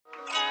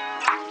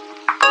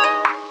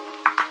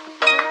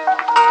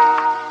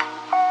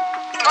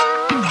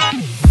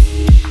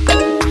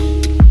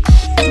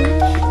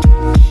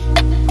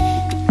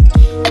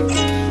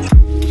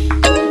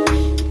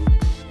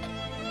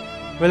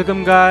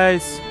Welcome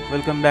guys,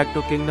 welcome back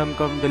to kingdom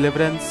come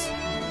deliverance.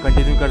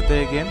 Continue करते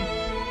हैं game,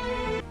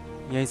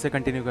 यहीं से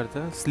कंटिन्यू करते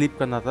हैं। स्लीप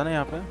करना था ना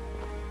यहाँ पे,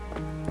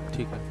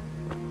 ठीक है।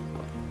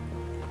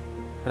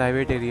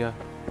 प्राइवेट एरिया,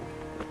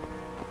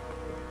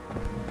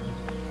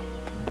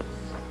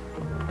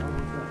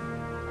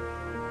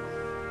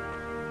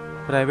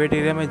 प्राइवेट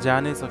एरिया में जा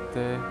नहीं सकते।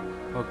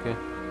 Okay,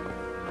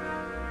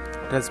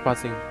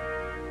 trespassing.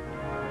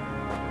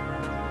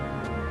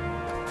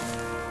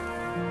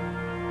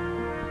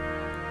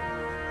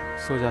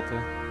 सो जाते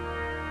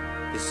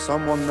हैं। Is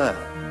someone there?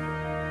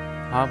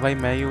 हाँ भाई,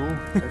 मैं ही हूँ।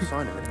 No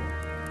sign of anyone.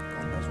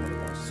 God knows what it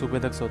was. सुबह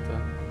तक सोता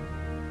है।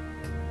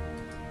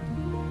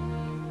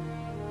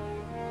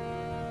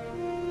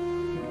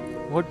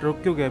 वो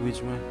रुक क्यों गया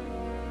बीच में?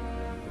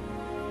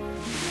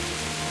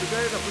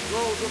 Today the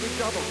patrols will be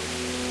doubled.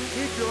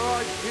 Keep your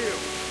eyes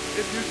peeled.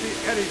 If you see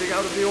anything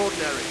out of the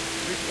ordinary,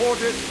 report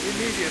it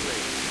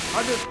immediately.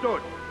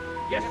 Understood?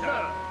 Yes,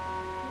 sir.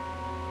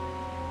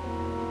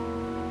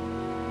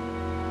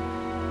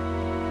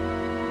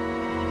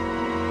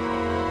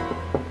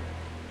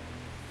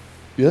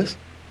 Yes?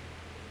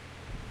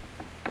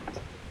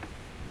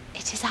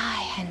 It is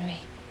I, Henry.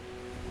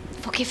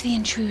 Forgive the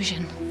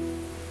intrusion.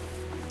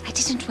 I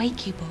didn't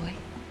wake you, boy,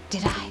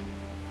 did I?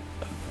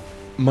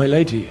 My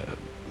lady,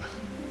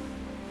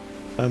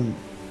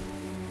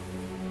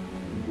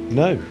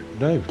 no,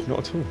 not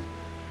at all.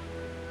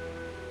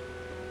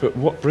 But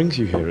what brings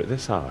you here at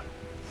this hour?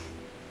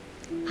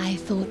 I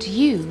thought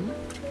you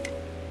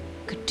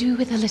could do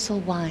with a little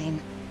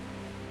wine.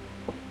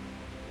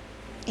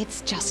 It's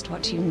just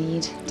what you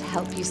need to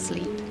help you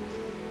sleep.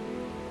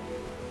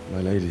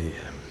 My lady,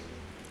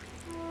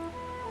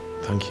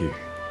 thank you.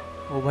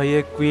 ओ भाई,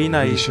 एक queen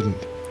I You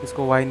shouldn't.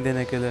 इसको wine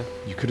देने के लिए।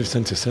 You could have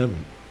sent a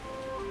servant.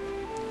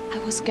 I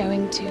was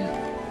going to,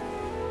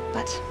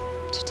 but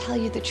to tell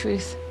you the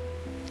truth,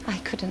 I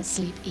couldn't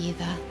sleep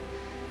either.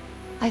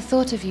 I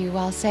thought of you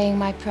while saying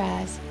my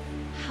prayers.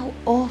 How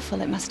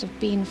awful it must have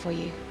been for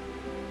you.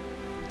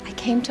 I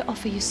came to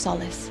offer you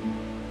solace,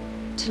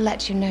 to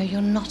let you know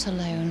you're not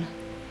alone.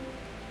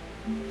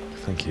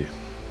 Thank you.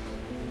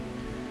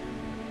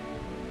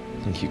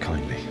 Thank you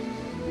kindly.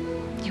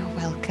 You're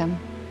welcome.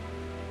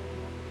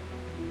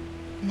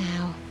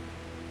 Now,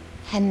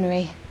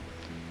 Henry,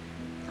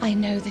 I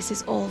know this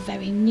is all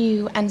very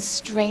new and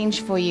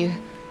strange for you.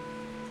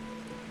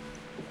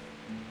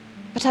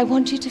 But I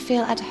want you to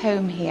feel at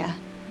home here.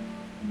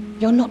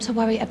 You're not to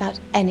worry about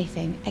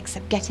anything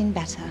except getting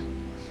better.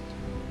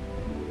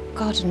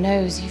 God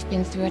knows you've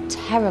been through a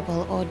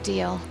terrible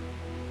ordeal.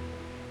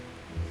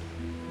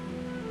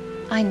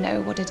 I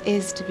know what it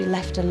is to be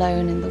left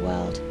alone in the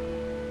world,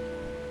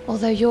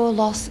 although your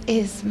loss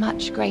is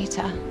much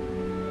greater.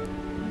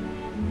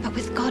 But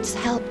with God's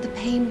help, the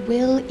pain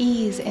will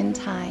ease in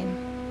time.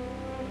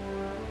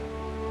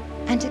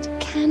 And it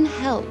can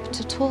help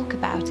to talk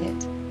about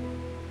it,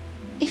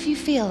 if you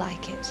feel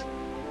like it.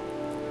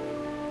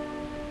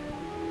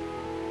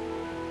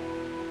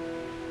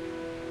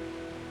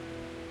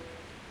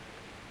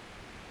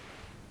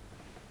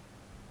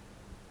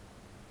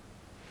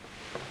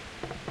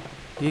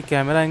 ये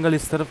camera angle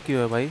इस तरफ क्यों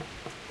है भाई?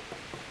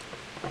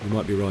 You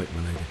might be right,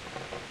 my lady.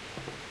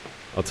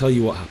 I'll tell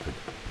you what happened.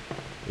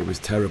 It was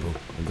terrible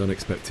and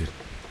unexpected.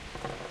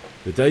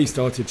 The day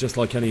started just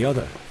like any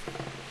other.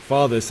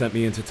 Father sent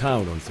me into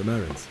town on some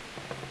errands.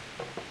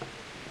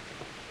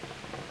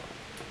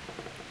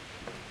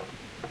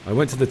 I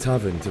went to the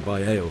tavern to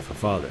buy ale for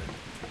Father.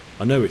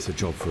 I know it's a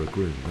job for a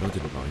groom, but I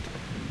didn't mind,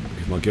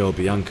 because my girl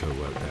Bianca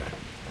worked there.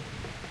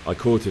 I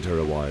courted her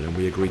a while and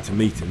we agreed to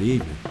meet in the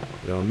evening,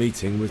 but our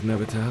meeting was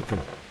never to happen.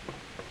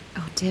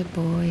 Oh, dear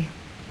boy.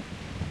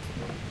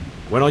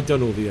 When I'd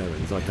done all the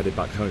errands, I headed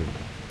back home.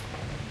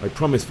 I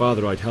promised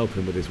Father I'd help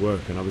him with his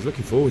work, and I was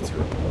looking forward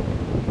to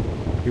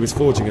it. He was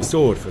forging a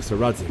sword for Sir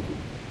RedGear.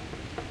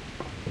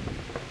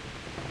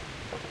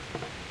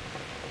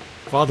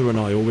 Father and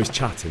I always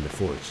chat in the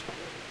forge.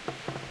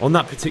 On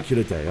that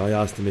particular day, I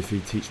asked him if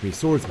he'd teach me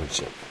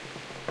swordsmanship.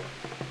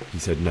 He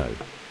said no.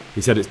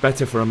 He said it's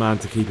better for a man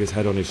to keep his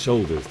head on his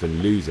shoulders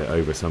than lose it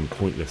over some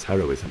pointless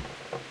heroism.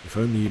 If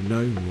only you'd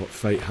known what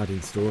fate had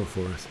in store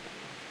for us.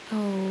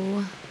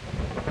 Oh.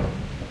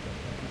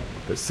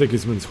 But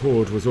Sigismund's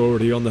horde was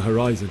already on the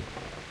horizon,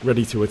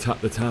 ready to attack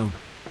the town.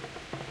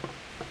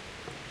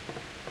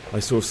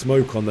 I saw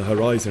smoke on the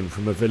horizon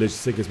from a village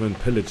Sigismund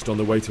pillaged on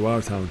the way to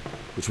our town,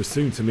 which was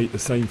soon to meet the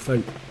same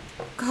fate.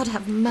 God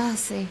have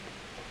mercy.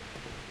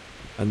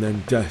 And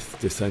then death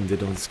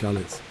descended on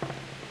Skalitz.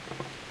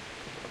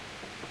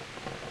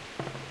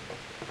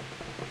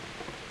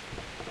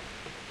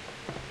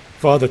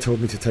 Father told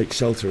me to take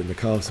shelter in the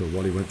castle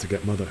while he went to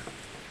get Mother.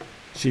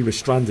 She was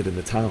stranded in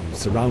the town,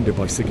 surrounded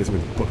by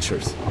Sigismund's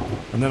butchers.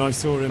 And then I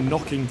saw him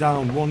knocking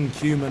down one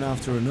human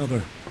after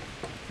another.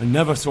 I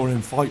never saw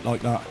him fight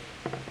like that.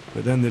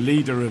 But then the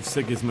leader of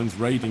Sigismund's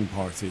raiding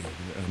party,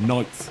 a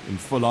knight in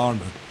full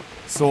armour,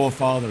 saw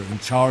Father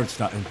and charged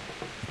at him.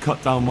 He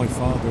cut down my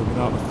father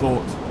without a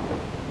thought.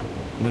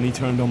 And then he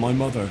turned on my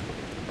mother.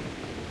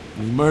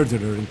 And he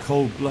murdered her in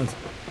cold blood.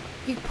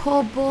 You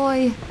poor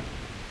boy.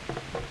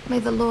 May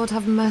the Lord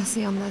have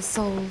mercy on their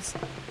souls.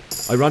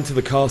 I ran to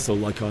the castle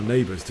like our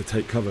neighbours to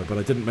take cover, but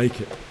I didn't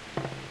make it.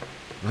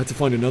 I had to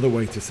find another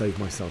way to save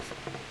myself.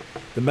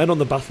 The men on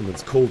the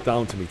battlements called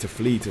down to me to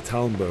flee to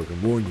Talmberg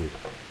and warn you.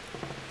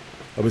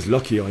 I was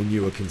lucky I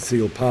knew a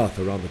concealed path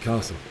around the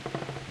castle.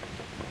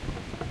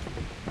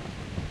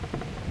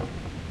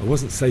 I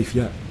wasn't safe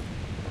yet.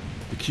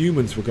 The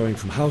Cumans were going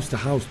from house to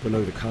house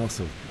below the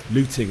castle,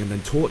 looting and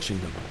then torching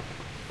them.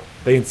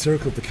 They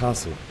encircled the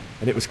castle,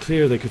 and it was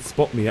clear they could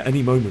spot me at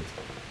any moment.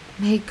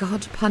 May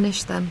God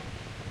punish them.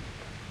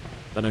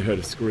 Then I heard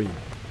a scream.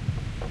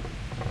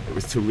 It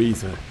was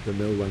Teresa, the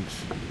mill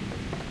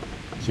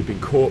wench. She'd been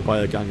caught by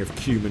a gang of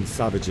Cuman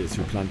savages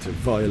who planned to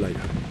violate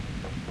her.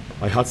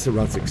 I had Sir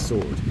Radzig's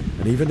sword,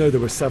 and even though there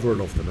were several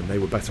of them and they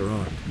were better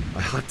armed,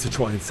 I had to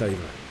try and save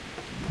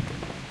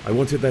her. I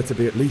wanted there to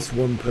be at least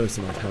one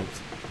person I'd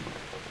helped.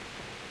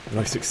 And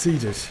I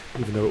succeeded,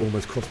 even though it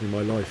almost cost me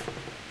my life.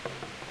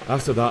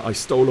 After that, I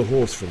stole a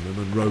horse from them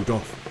and rode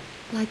off.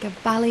 Like a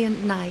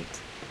valiant knight.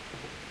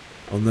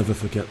 I'll never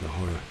forget the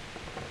horror.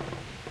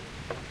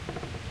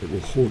 It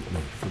will haunt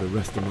me for the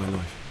rest of my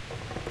life.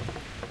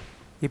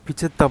 ये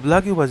पीछे तबला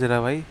क्यों बज रहा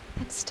है भाई?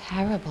 That's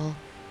terrible.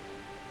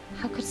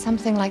 How could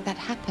something like that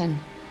happen?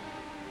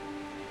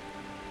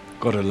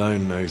 God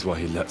alone knows why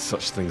he lets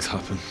such things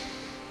happen.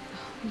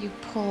 You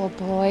poor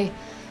boy.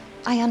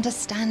 I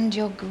understand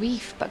your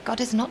grief, but God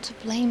is not to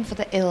blame for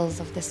the ills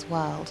of this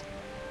world.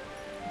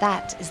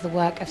 That is the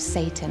work of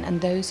Satan and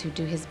those who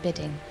do his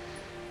bidding.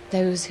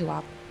 Those who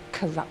are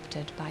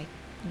corrupted by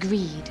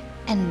greed,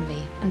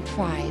 envy, and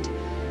pride.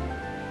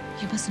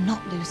 You must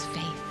not lose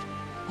faith,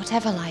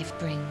 whatever life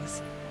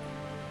brings.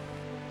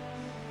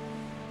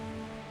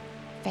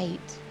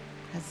 Fate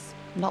has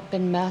not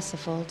been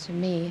merciful to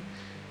me,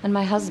 and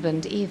my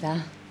husband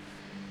either.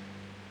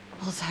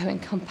 Although in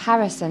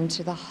comparison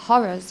to the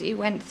horrors you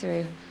went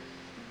through.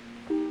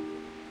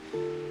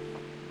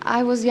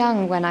 I was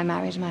young when I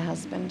married my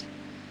husband.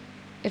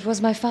 It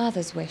was my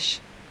father's wish.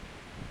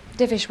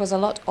 Divish was a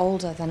lot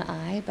older than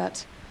I,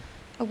 but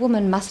a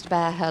woman must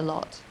bear her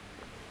lot.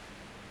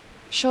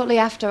 Shortly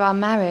after our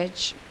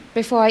marriage,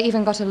 before I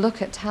even got a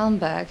look at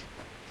Talmberg,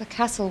 the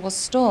castle was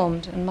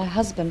stormed and my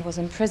husband was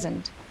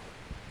imprisoned.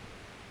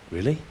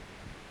 Really?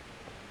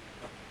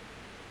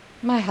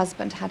 My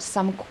husband had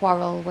some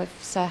quarrel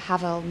with Sir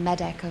Havel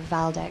Medek of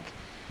Valdek,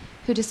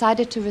 who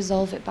decided to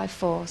resolve it by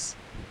force.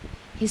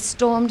 He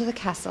stormed the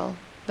castle,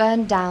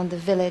 burned down the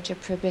village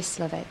of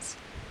Pribyslavitz,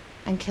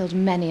 and killed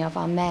many of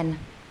our men,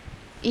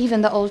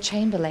 even the old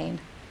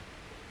chamberlain.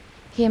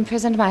 He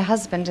imprisoned my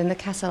husband in the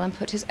castle and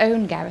put his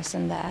own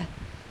garrison there.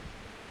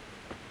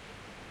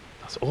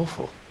 That's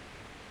awful.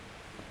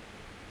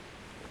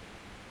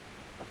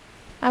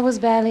 I was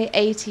barely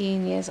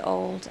 18 years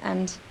old,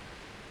 and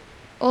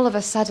all of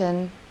a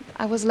sudden,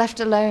 I was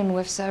left alone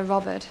with Sir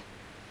Robert.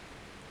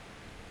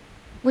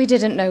 We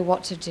didn't know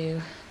what to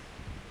do.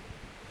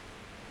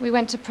 We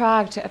went to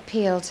Prague to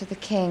appeal to the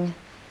king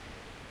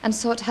and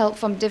sought help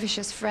from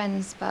Divish's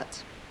friends,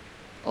 but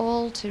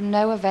all to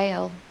no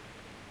avail.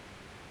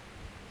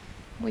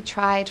 We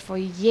tried for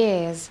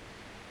years,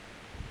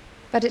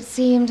 but it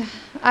seemed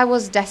I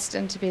was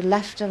destined to be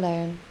left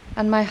alone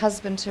and my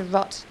husband to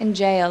rot in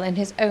jail in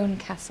his own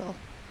castle.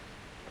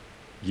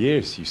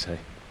 Years, you say?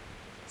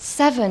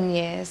 7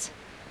 years.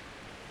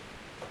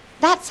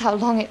 That's how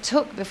long it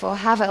took before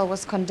Havel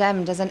was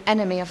condemned as an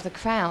enemy of the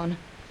crown.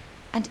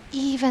 And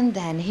even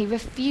then he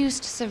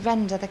refused to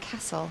surrender the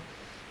castle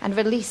and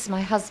release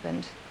my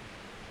husband.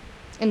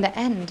 In the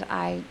end,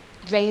 I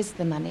raised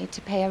the money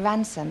to pay a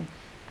ransom,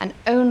 and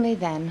only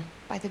then,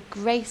 by the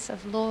grace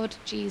of Lord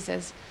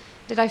Jesus,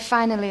 did I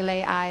finally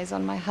lay eyes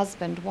on my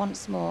husband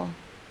once more.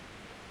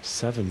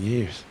 7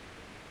 years?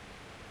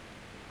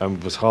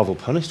 And was Havel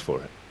punished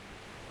for it?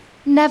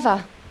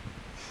 Never.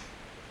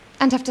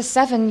 And after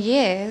 7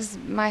 years,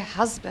 my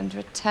husband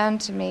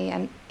returned to me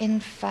an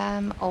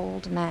infirm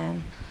old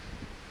man.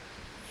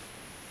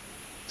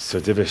 Sir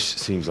Divish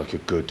seems like a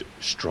good,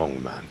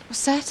 strong man.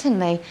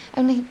 Certainly,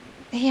 only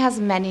he has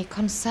many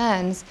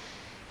concerns.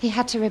 He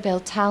had to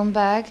rebuild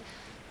Talmberg.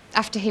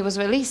 After he was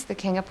released, the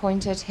king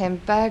appointed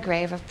him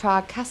Burgrave of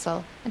Prague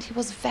Castle, and he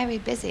was very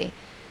busy.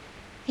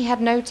 He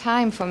had no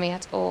time for me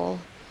at all.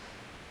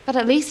 But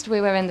at least we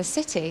were in the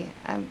city,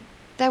 and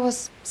there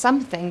was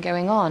something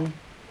going on.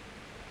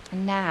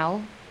 And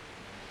now,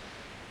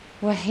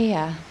 we're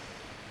here.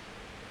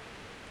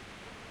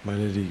 My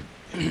lady,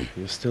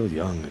 you're still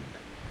young and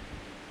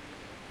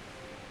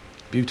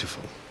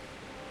beautiful.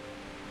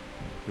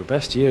 Your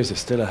best years are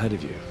still ahead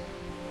of you.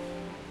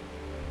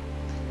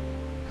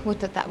 Would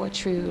that that were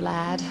true,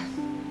 lad.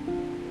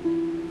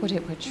 Would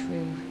it were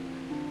true.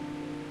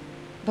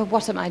 But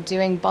what am I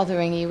doing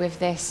bothering you with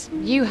this?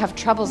 You have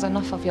troubles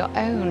enough of your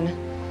own.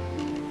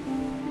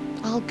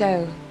 I'll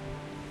go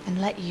and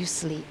let you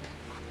sleep.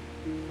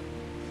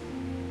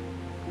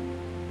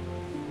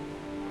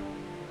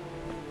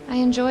 I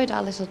enjoyed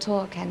our little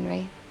talk,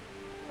 Henry.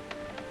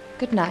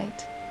 Good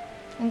night,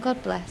 and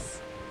God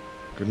bless.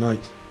 Good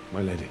night,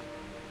 my lady.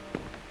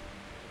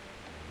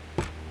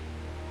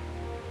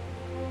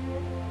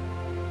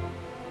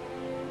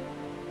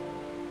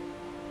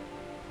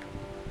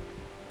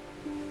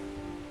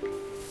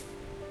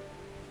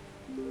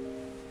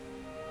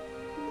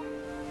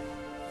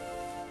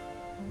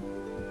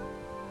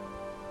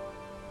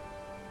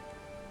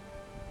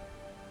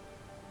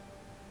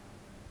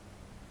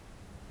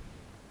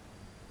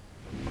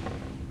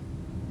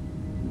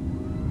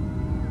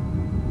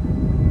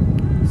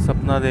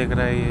 सपना देख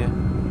रहा है ये।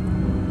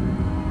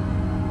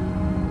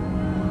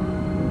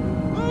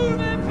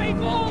 Move in,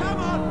 people! Come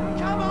on!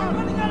 Come on! We're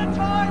running out of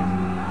time!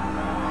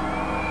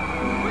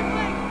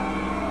 Quickly!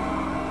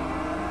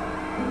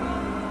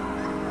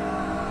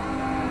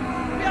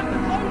 We have to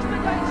close the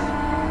gates!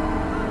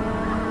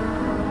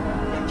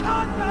 You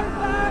can't go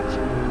back!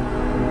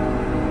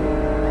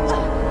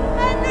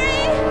 Henry,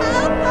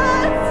 help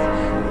us!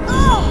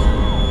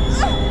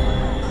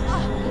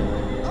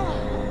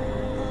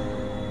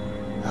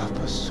 Help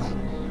us, son.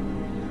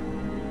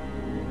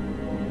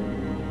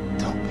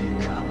 Don't be a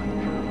coward.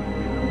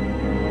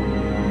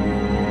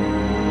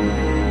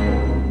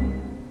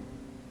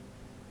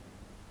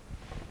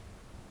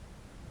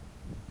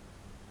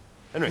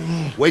 Henry,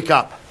 wake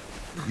up.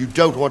 You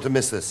don't want to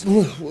miss this.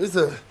 What is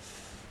it?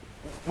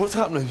 What's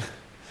happening?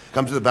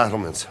 Come to the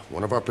battlements.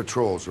 One of our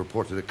patrols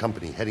reported a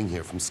company heading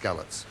here from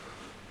Skalitz.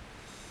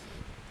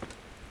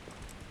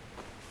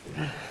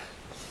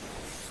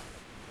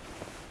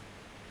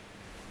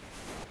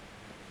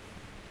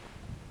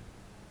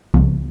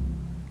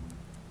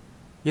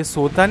 ये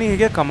सोता नहीं है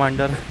क्या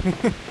commander?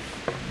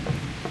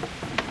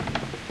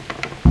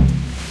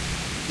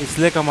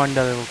 इसलिए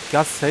commander है वो।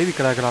 क्या सही दिख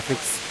रहा है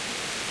ग्राफिक्स,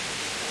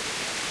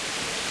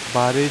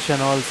 बारिश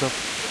एंड ऑल सब।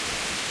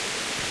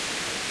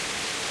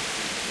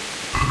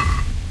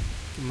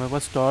 मेरे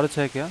पास टॉर्च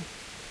है क्या?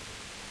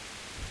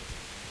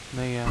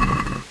 नहीं है।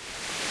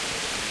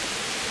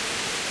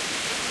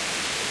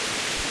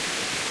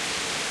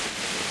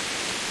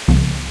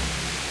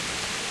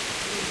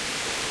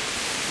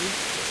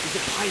 We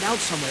could hide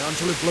out somewhere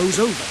until it blows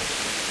over.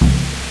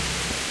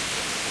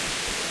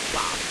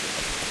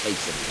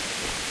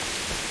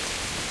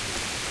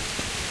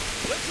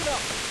 Listen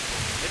up.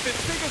 If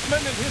it's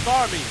Sigismund and his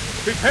army,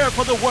 prepare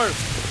for the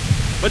worst.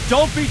 But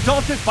don't be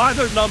daunted by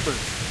their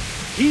numbers.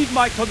 Heed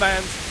my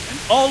commands, and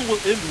all will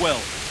end well.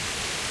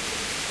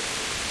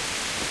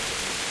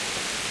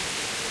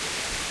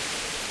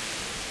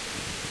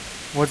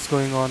 What's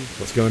going on?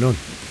 What's going on?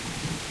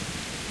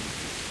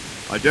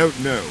 I don't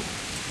know.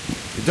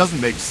 It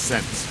doesn't make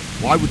sense.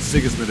 Why would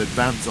Sigismund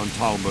advance on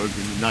Talmberg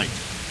in the night?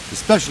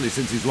 Especially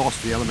since he's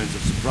lost the element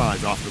of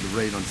surprise after the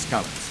raid on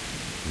Skalitz.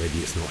 Maybe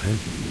it's not him.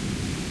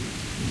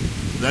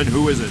 Then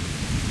who is it?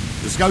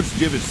 The scouts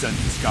Jivish sent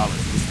to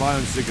Skalitz to spy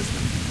on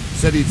Sigismund.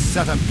 Said he'd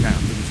set up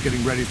camp and was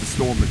getting ready to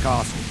storm the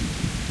castle.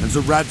 And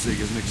so Radzig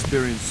is an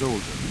experienced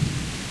soldier.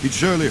 He'd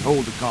surely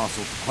hold the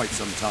castle for quite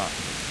some time.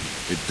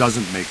 It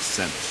doesn't make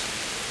sense.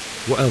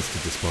 What else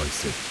did the spies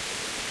see?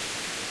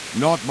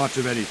 Not much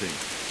of anything.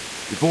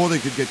 Before they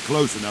could get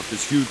close enough,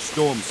 this huge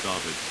storm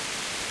started.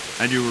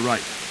 And you were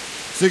right.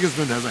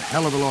 Sigismund has a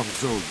hell of a lot of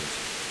soldiers,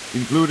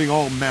 including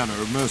all manner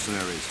of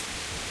mercenaries.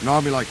 An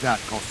army like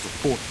that costs a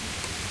fortune.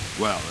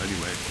 Well,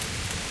 anyway,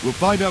 we'll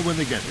find out when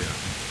they get here,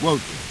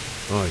 won't we?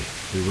 Aye,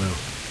 we will.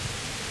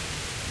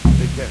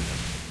 Take care.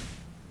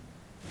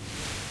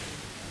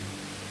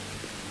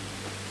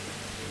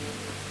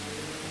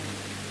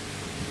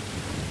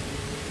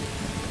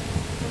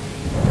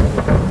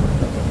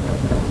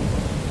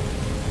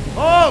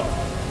 Halt!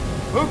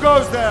 Who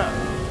goes there?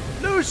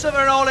 Lucifer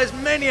and all his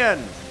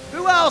minions!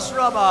 Who else,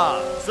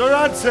 Robber? Sir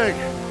Radzig.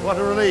 What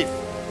a relief.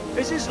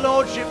 Is his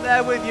lordship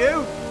there with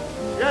you?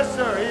 Yes,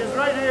 sir. He is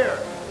right here.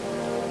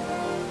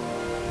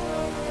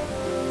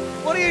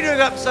 What are you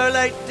doing up so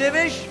late,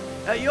 Divish?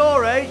 At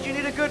your age, you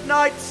need a good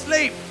night's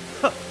sleep.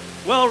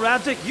 Well,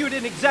 Radzig, you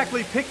didn't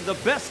exactly pick the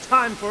best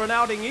time for an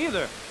outing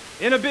either.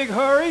 In a big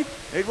hurry?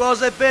 It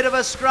was a bit of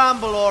a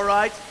scramble, all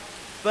right.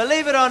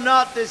 Believe it or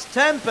not, this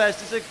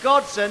tempest is a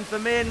godsend for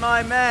me and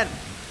my men.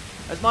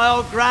 As my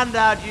old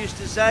granddad used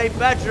to say,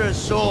 better a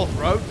sore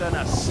throat than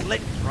a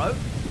slit throat.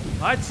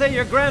 I'd say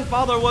your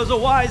grandfather was a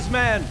wise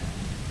man.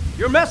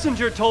 Your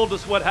messenger told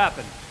us what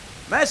happened.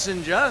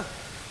 Messenger?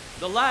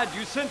 The lad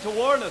you sent to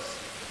warn us.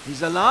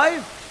 He's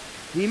alive?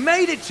 He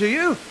made it to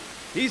you?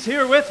 He's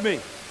here with me.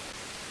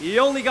 He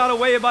only got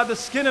away by the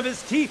skin of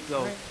his teeth,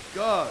 though. Thank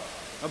God.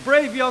 A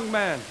brave young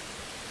man.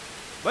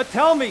 But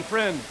tell me,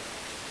 friend,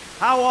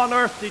 how on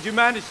earth did you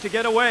manage to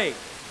get away?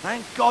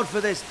 Thank God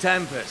for this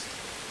tempest.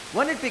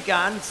 When it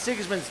began,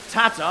 Sigismund's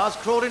Tatars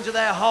crawled into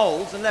their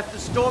holes and left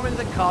us storming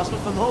the castle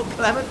for more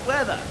clement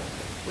weather.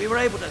 We were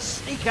able to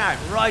sneak out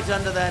right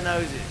under their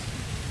noses.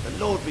 The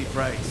Lord be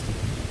praised.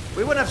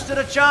 We wouldn't have stood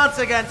a chance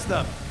against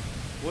them.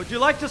 Would you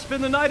like to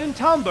spend the night in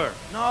Talmberg?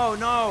 No,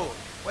 no.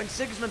 When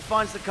Sigismund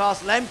finds the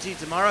castle empty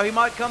tomorrow, he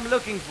might come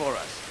looking for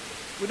us.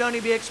 We'd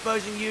only be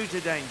exposing you to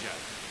danger.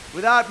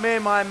 Without me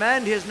and my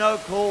men, he has no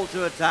call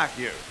to attack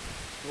you.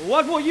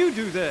 What will you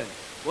do then?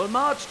 We'll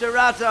march to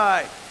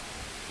Ratai.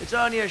 It's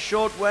only a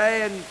short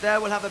way, and there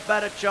we'll have a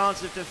better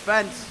chance of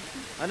defense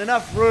and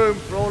enough room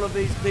for all of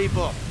these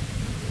people.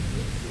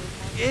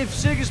 If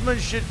Sigismund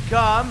should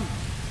come,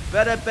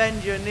 better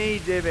bend your knee,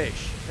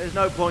 Divish. There's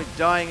no point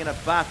dying in a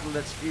battle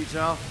that's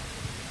futile.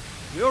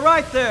 You're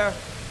right there.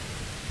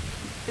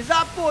 Is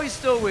that boy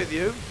still with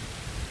you?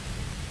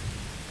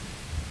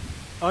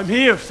 I'm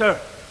here, sir.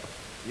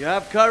 You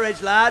have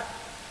courage, lad.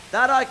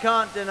 That I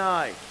can't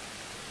deny.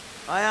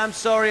 I am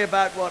sorry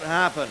about what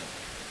happened.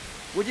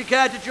 Would you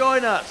care to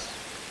join us?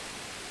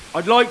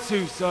 I'd like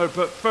to, sir,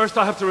 but first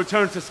I have to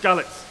return to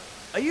Skalitz.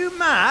 Are you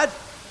mad?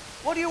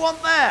 What do you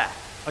want there?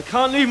 I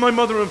can't leave my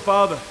mother and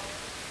father.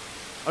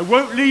 I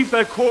won't leave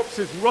their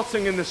corpses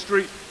rotting in the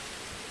street.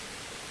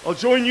 I'll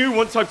join you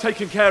once I've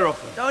taken care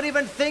of them. Don't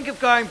even think of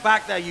going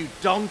back there, you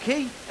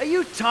donkey. Are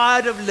you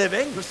tired of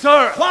living? But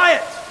sir!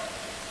 Quiet!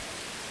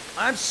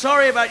 I'm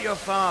sorry about your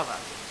father,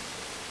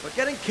 but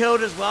getting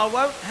killed as well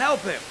won't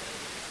help him.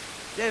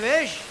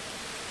 Divish,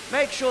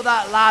 make sure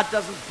that lad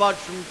doesn't budge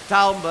from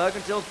Talmberg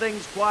until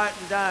things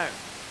quieten down.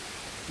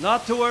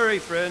 Not to worry,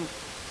 friend.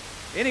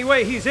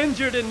 Anyway, he's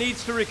injured and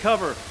needs to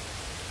recover.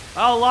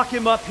 I'll lock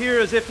him up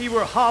here as if he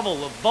were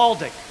Havel of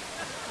Baldic.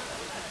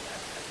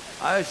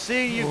 I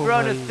see you've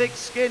grown a thick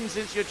skin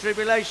since your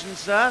tribulation,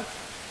 sir.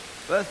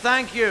 But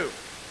thank you.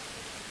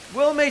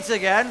 We'll meet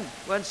again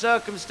when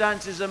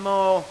circumstances are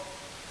more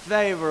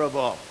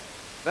favorable.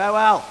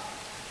 Farewell.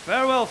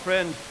 Farewell,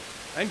 friend,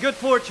 and good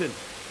fortune.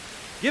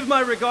 Give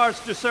my regards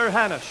to Sir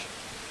Hanush.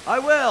 I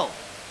will.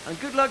 And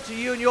good luck to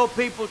you and your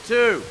people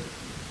too.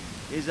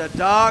 These are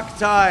dark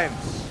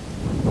times.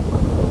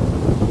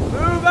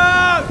 Move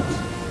out!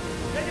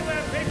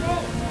 Anywhere,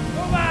 people!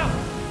 Move out!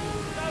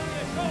 It's only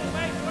a short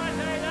way to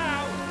Ante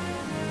now!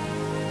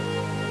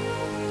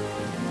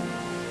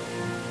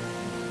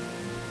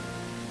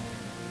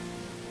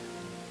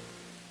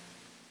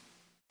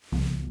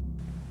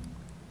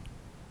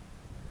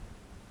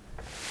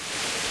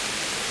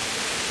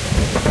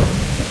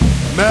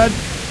 Men,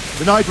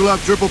 tonight we'll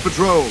have triple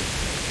patrol.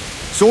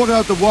 Sort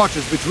out the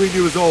watches between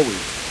you as always.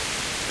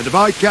 And if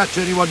I catch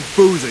anyone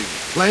boozing,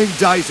 playing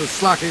dice or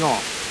slacking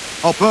off,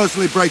 I'll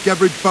personally break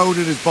every bone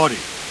in his body.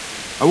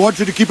 I want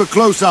you to keep a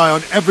close eye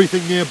on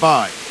everything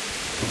nearby.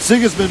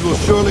 Sigismund will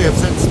surely have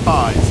sent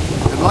spies,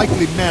 and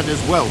likely men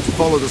as well, to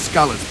follow the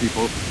Skalitz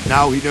people,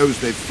 now he knows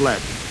they've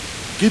fled.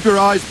 Keep your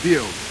eyes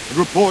peeled, and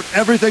report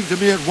everything to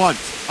me at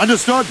once.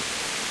 Understood?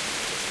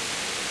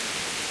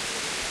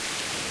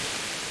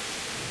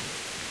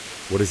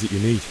 What is it you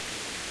need?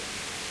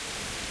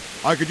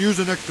 I could use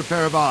an extra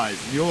pair of eyes,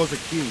 and yours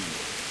are keen.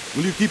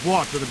 Will you keep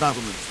watch of the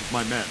battlements with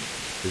my men?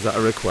 Is that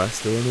a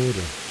request or an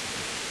order?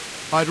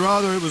 I'd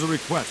rather it was a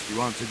request you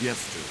answered yes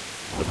to.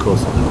 Of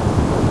course I will.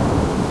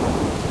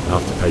 I'll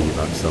have to pay you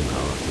back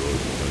somehow after all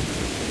you've done.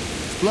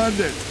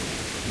 Splendid.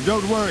 And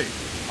don't worry.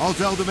 I'll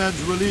tell the men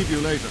to relieve you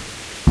later.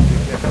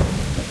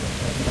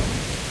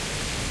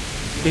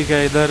 ठीक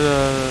है, इधर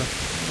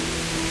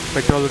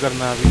petrol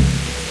करना है अभी.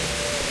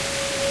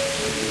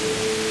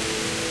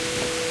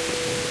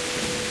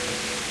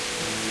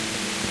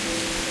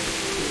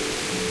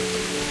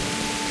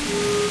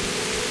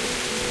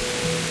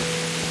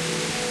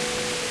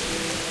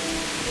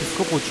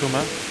 इसको पूछूं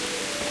मैं.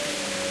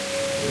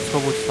 इसको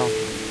पूछता हूँ.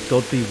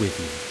 God be with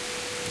you.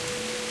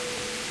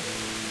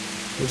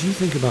 What do you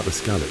think about the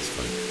Skalitz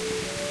folk?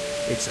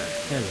 It's a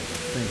hell of a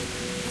thing.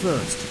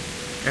 First,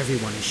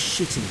 everyone is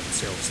shitting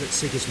themselves that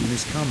Sigismund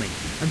is coming,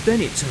 and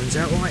then it turns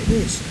out like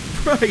this.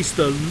 Praise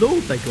the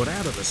Lord they got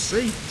out of the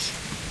siege.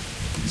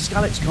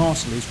 Skalitz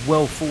Castle is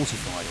well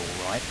fortified,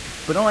 all right,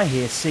 but I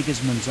hear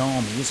Sigismund's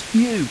army is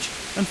huge,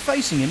 and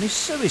facing him is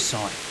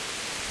suicide.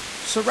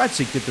 Sir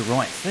Radzig did the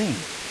right thing.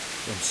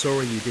 I'm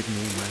sorry you didn't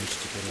all manage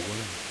to get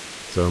away.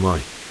 So am I.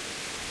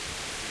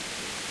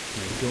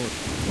 May God.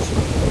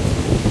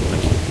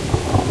 Thank you.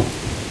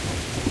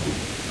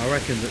 I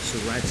reckon that Sir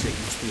Radzig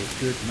must be a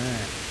good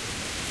man.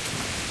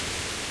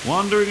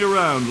 Wandering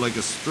around like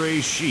a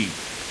stray sheep.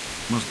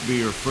 Must be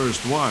your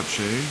first watch,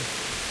 eh?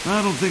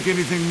 I don't think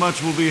anything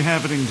much will be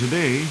happening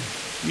today.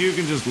 You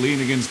can just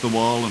lean against the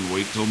wall and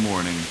wait till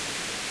morning.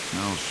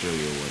 I'll show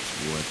you what's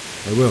what.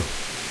 I will.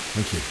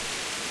 Thank you.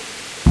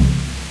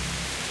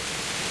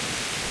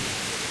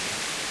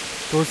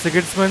 तो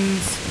Sigismund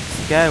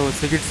क्या है वो?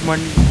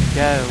 Sigismund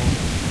क्या है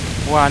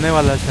वो आने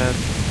वाला शायद.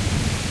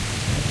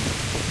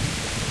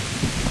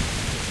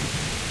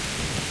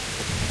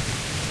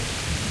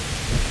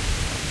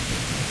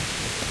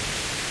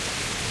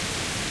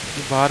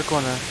 बाहर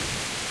कौन है?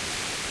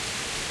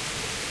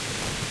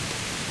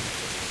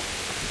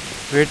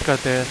 वेट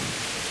करते हैं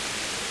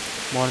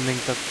मॉर्निंग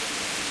तक.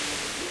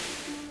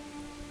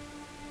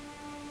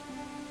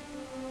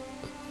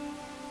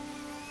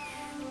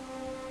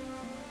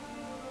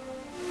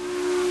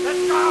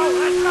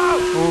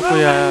 वो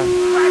कोई आया.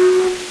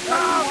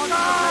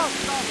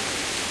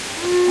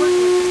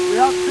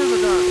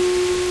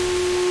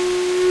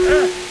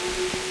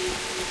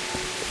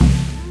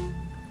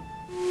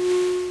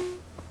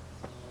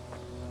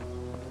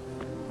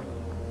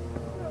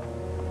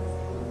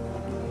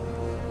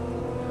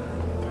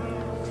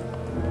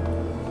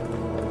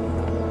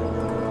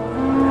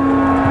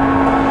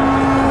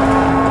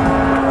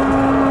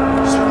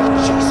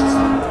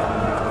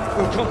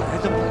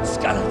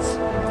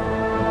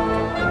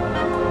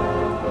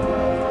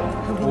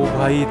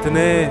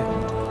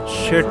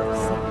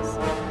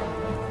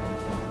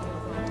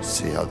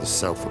 See how the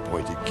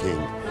self-appointed king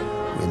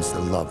wins the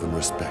love and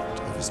respect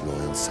of his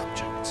loyal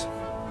subjects.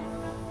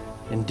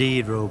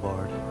 Indeed,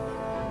 Robard.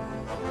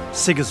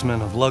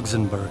 Sigismund of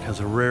Luxembourg has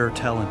a rare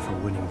talent for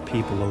winning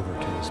people over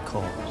to his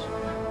cause.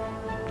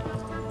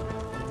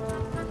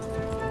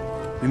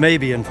 We may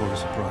be in for a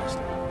surprise,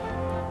 though.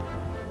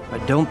 I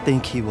don't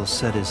think he will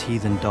set his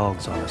heathen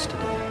dogs on us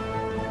today.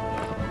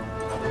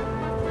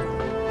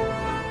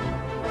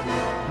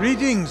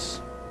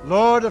 Greetings,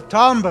 Lord of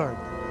Talmberg.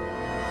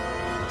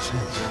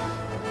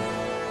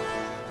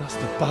 That's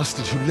the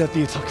bastard who led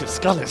the attack at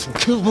Skalitz and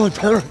killed my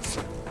parents.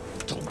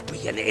 Don't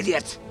be an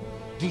idiot.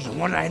 Do you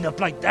want to end up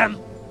like them?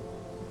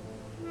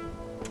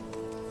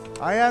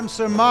 I am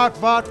Sir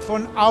Markwart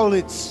von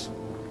Aulitz.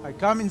 I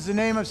come in the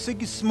name of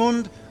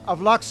Sigismund of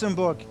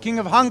Luxembourg, King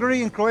of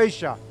Hungary and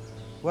Croatia,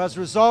 who has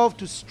resolved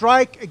to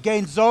strike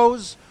against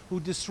those who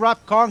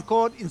disrupt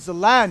concord in the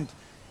land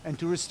and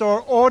to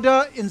restore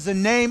order in the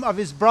name of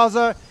his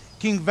brother,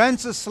 King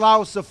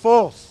Wenceslaus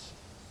IV.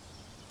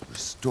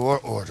 Restore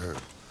order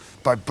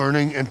by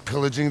burning and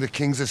pillaging the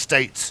king's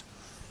estates.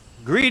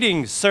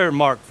 Greetings, Sir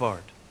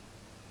Markwart.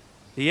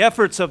 The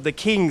efforts of the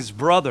king's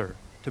brother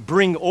to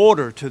bring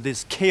order to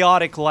this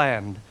chaotic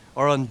land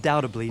are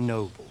undoubtedly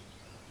noble.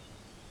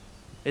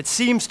 It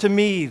seems to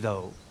me,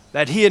 though,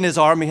 that he and his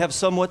army have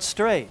somewhat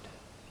strayed.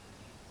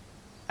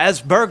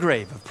 As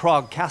Burgrave of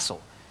Prague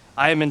Castle,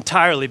 I am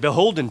entirely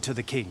beholden to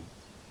the king,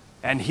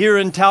 and here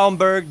in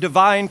Talmberg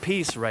divine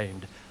peace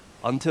reigned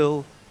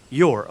until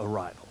your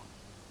arrival.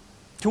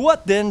 To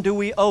what then do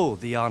we owe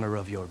the honor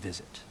of your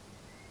visit?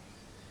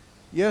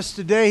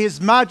 Yesterday, His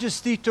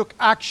Majesty took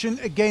action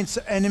against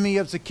the enemy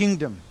of the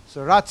kingdom,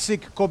 Sir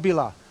Radzik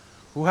Kobila,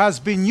 who has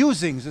been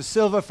using the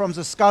silver from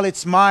the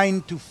Skalitz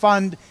mine to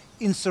fund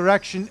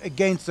insurrection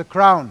against the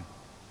crown.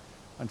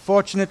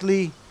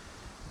 Unfortunately,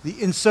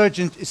 the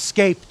insurgent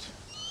escaped.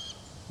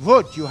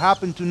 Would you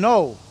happen to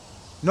know,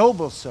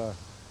 noble sir,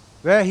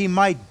 where he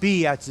might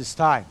be at this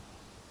time?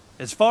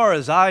 As far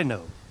as I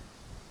know,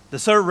 the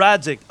Sir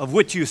Radzik of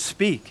which you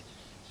speak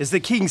is the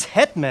king's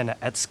hetman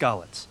at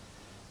Skalitz.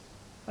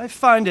 I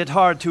find it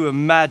hard to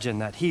imagine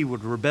that he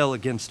would rebel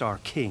against our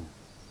king.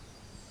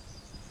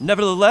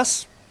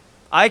 Nevertheless,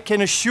 I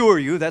can assure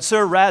you that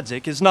Sir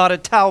Radzik is not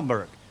at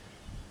Talmberg.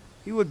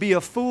 He would be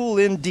a fool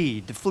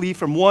indeed to flee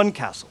from one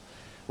castle,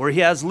 where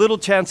he has little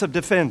chance of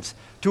defense,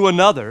 to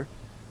another,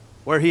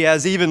 where he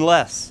has even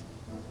less.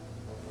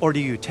 Or do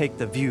you take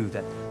the view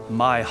that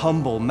my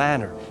humble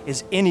manner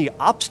is any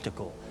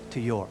obstacle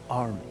to your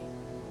army?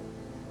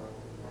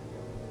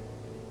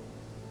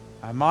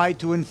 Am I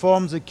to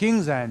inform the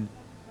king then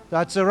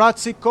that Sir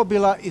Radzik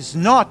Kobila is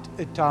not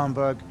at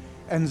Talmberg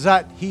and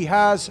that he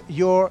has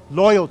your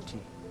loyalty?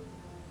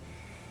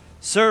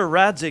 Sir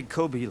Radzik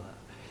Kobila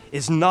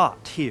is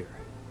not here,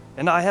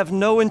 and I have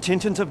no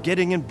intentions of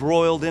getting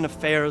embroiled in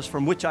affairs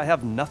from which I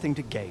have nothing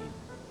to gain.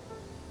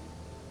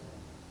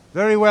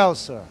 Very well,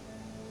 sir.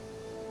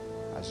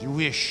 As you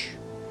wish.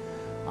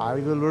 I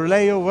will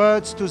relay your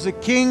words to the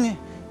king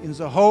in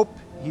the hope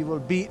he will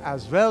be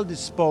as well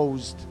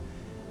disposed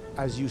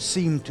as you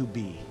seem to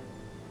be.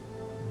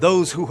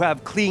 Those who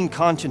have clean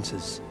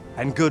consciences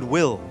and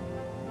goodwill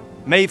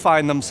may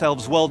find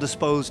themselves well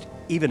disposed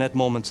even at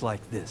moments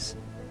like this,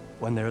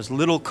 when there is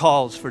little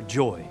cause for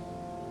joy.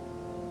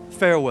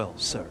 Farewell,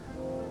 sir.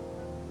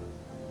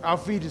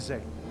 Auf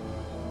Wiedersehen.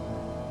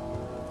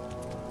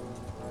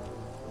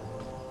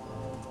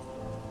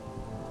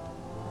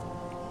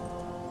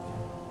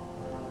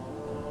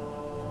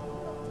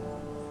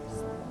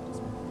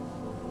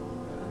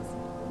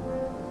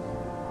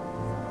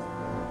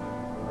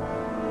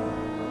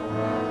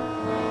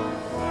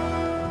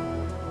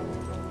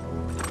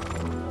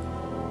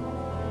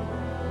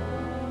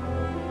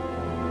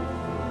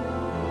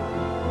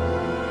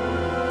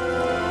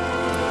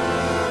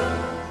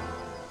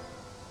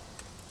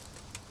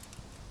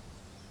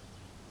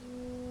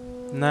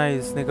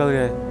 Nice निकल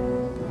गए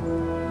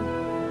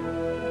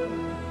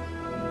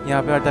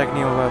यहाँ पे attack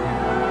नहीं होगा अभी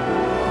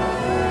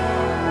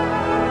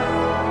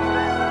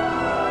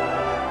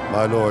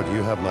My lord,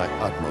 you have my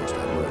utmost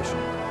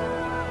admiration.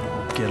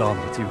 Get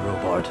on with you,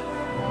 Robard.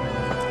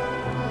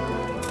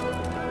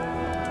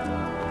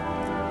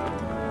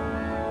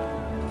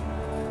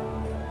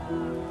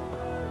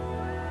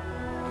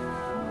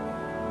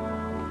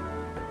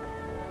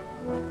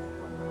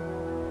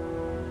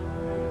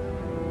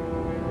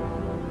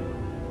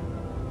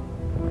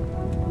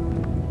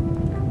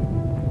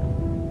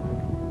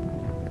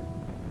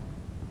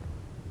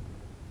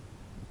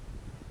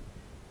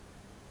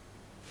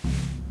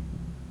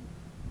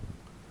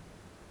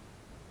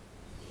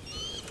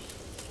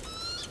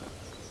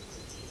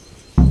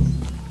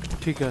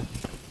 ठीक है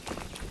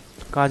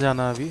कहाँ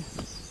जाना है अभी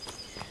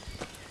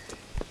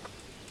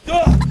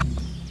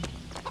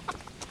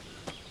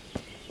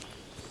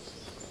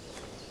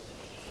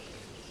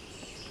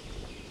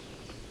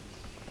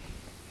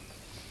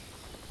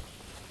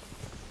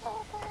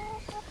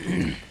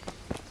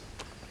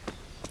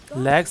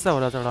लैग सा हो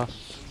रहा थोड़ा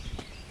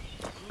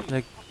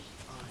लाइक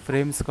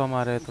फ्रेम्स कम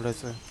आ रहे हैं थोड़े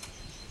से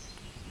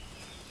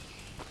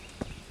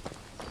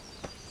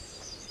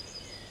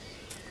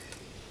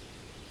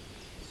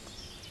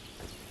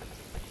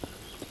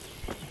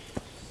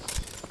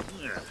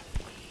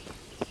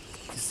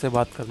उससे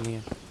बात करनी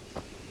है.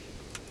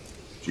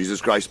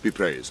 Jesus Christ be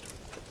praised.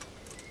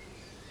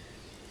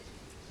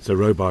 So,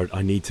 Robard,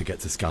 I need to get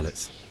to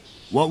Skalitz.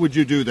 What would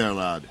you do there,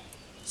 lad?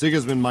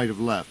 Sigismund might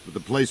have left, but the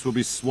place will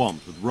be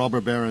swamped with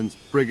robber barons,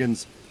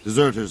 brigands,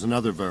 deserters, and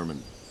other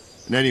vermin.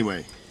 And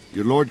anyway,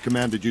 your lord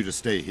commanded you to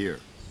stay here.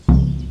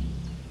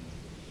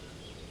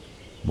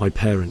 My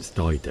parents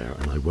died there,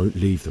 and I won't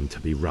leave them to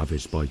be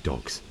ravaged by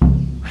dogs.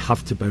 I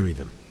have to bury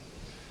them.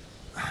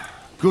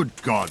 Good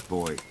God,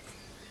 boy.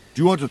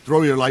 Do you want to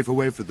throw your life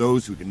away for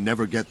those who can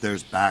never get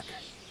theirs back?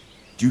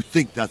 Do you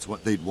think that's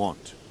what they'd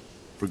want?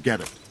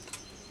 Forget it.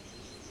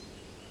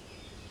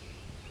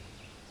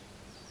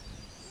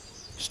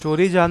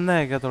 Story जानना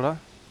है क्या थोड़ा?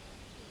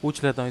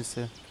 पूछ लेता हूँ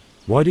इससे.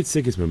 Why did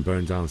Sigismund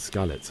burn down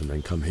Skalitz and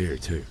then come here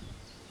too?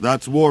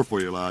 That's war for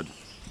you, lad.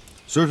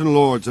 Certain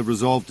lords have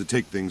resolved to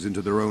take things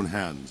into their own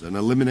hands and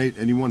eliminate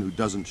anyone who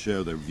doesn't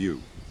share their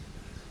view.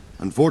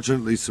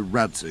 Unfortunately, Sir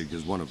Radzig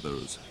is one of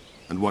those.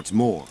 And what's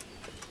more,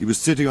 he was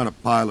sitting on a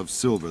pile of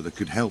silver that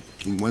could help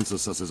King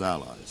Wenceslas's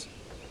allies.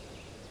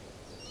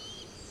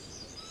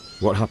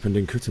 What happened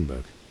in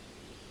Kuttenberg?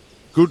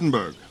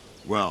 Kuttenberg?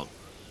 Well,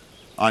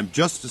 I'm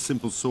just a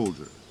simple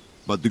soldier,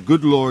 but the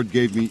good Lord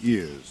gave me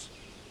ears,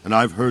 and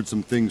I've heard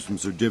some things from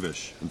Sir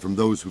Divish and from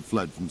those who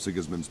fled from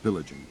Sigismund's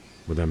pillaging.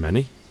 Were there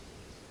many?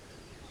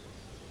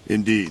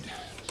 Indeed,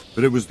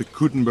 but it was the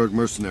Kuttenberg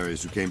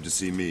mercenaries who came to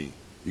see me,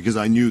 because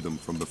I knew them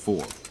from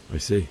before. I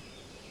see.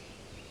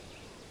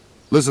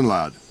 Listen,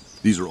 lad,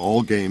 these are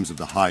all games of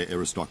the high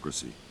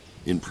aristocracy.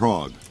 In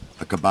Prague,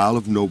 a cabal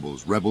of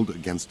nobles rebelled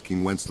against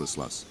King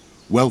Wenceslas,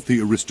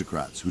 wealthy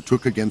aristocrats who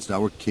took against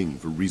our king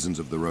for reasons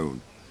of their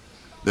own.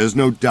 There's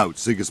no doubt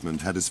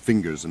Sigismund had his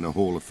fingers in the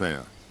whole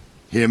affair.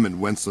 Him and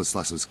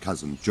Wenceslas's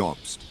cousin,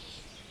 Jobst.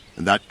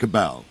 And that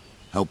cabal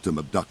helped him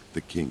abduct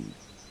the king.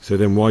 So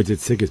then why did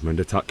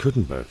Sigismund attack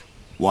Kuttenberg?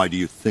 Why do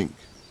you think?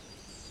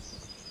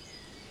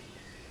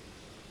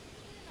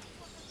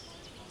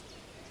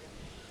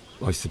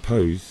 I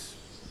suppose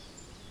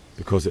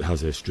because it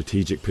has a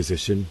strategic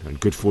position and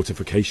good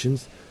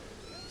fortifications,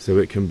 so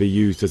it can be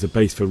used as a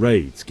base for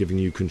raids, giving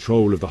you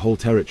control of the whole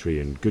territory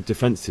and good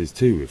defences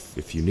too,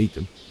 if you need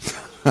them.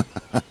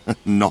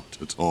 Not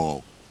at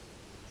all.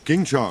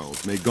 King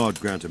Charles, may God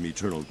grant him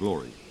eternal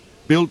glory,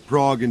 built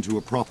Prague into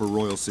a proper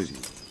royal city,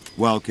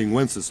 while King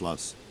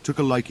Wenceslas took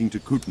a liking to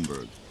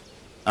Kuttenberg.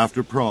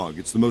 After Prague,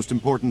 it's the most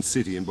important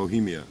city in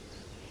Bohemia,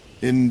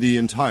 in the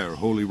entire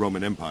Holy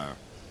Roman Empire.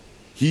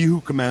 He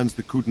who commands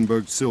the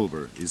Kuttenberg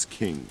silver is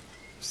king.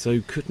 So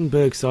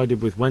Kuttenberg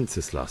sided with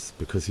Wenceslas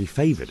because he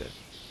favoured it?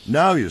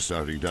 Now you're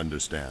starting to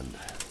understand.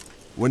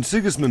 When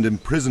Sigismund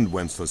imprisoned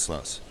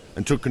Wenceslas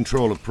and took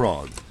control of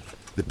Prague,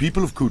 the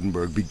people of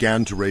Kuttenberg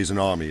began to raise an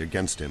army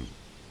against him.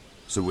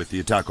 So with the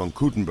attack on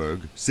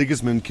Kuttenberg,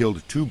 Sigismund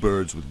killed 2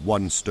 birds with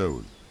 1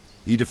 stone.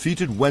 He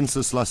defeated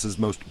Wenceslas's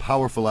most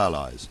powerful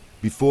allies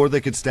before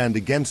they could stand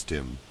against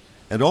him,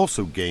 and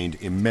also gained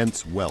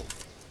immense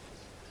wealth.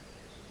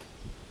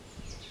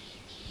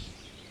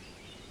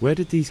 Where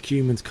did these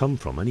humans come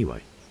from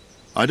anyway?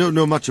 I don't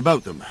know much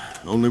about them,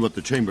 only what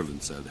the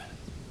Chamberlain said,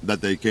 that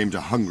they came to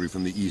Hungary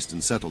from the east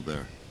and settled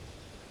there.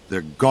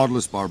 They're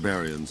godless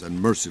barbarians and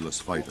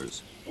merciless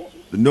fighters.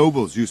 The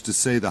nobles used to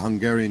say the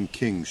Hungarian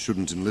king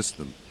shouldn't enlist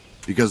them,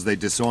 because they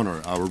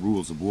dishonor our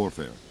rules of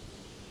warfare.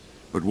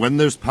 But when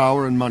there's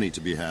power and money to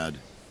be had,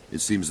 it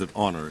seems that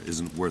honor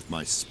isn't worth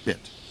my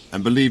spit.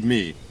 And believe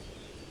me,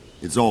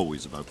 it's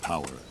always about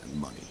power and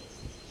money.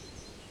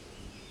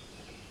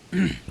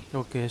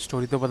 Okay,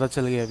 story तो पता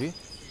चल गया अभी.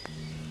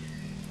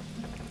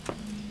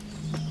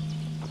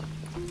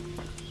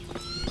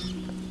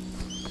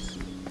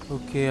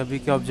 Okay, अभी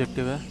क्या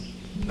objective है?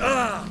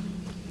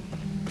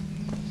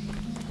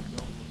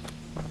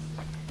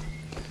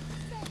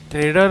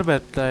 Trader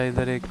बैठता है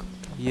इधर एक,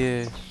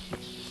 ये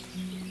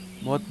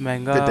बहुत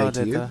महंगा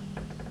देता है.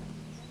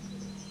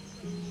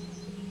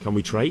 Can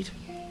we trade?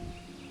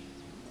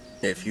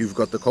 If you've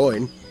got the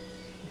coin.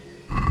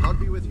 I'll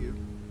be with you.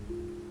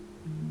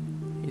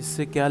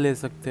 इससे क्या ले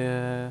सकते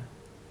हैं?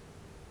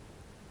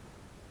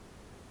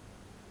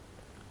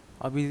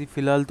 अभी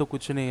फिलहाल तो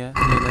कुछ नहीं है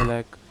लेने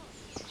लायक.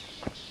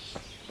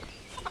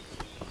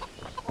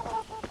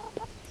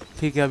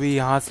 ठीक है, अभी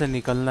यहाँ से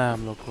निकलना है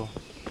हम लोग को.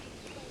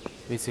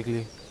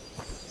 बेसिकली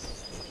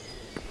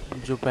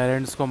जो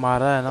पेरेंट्स को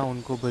मारा है ना,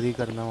 उनको बरी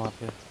करना वहाँ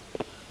पे.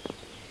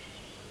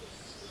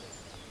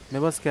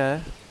 मेरे पास क्या है?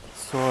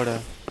 स्वॉर्ड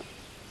है.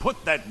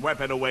 Put that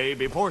weapon away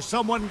before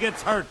someone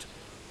gets hurt.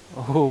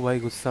 ओह भाई,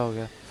 गुस्सा हो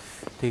गया.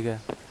 ठीक है,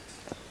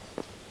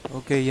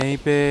 ओके, यहीं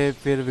पे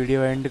फिर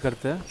वीडियो एंड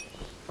करते हैं.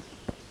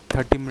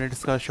 30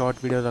 मिनट्स का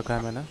शॉर्ट वीडियो रखा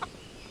है मैंने.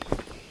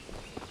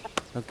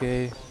 Okay,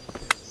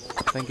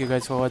 thank you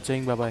guys for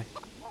watching. Bye bye.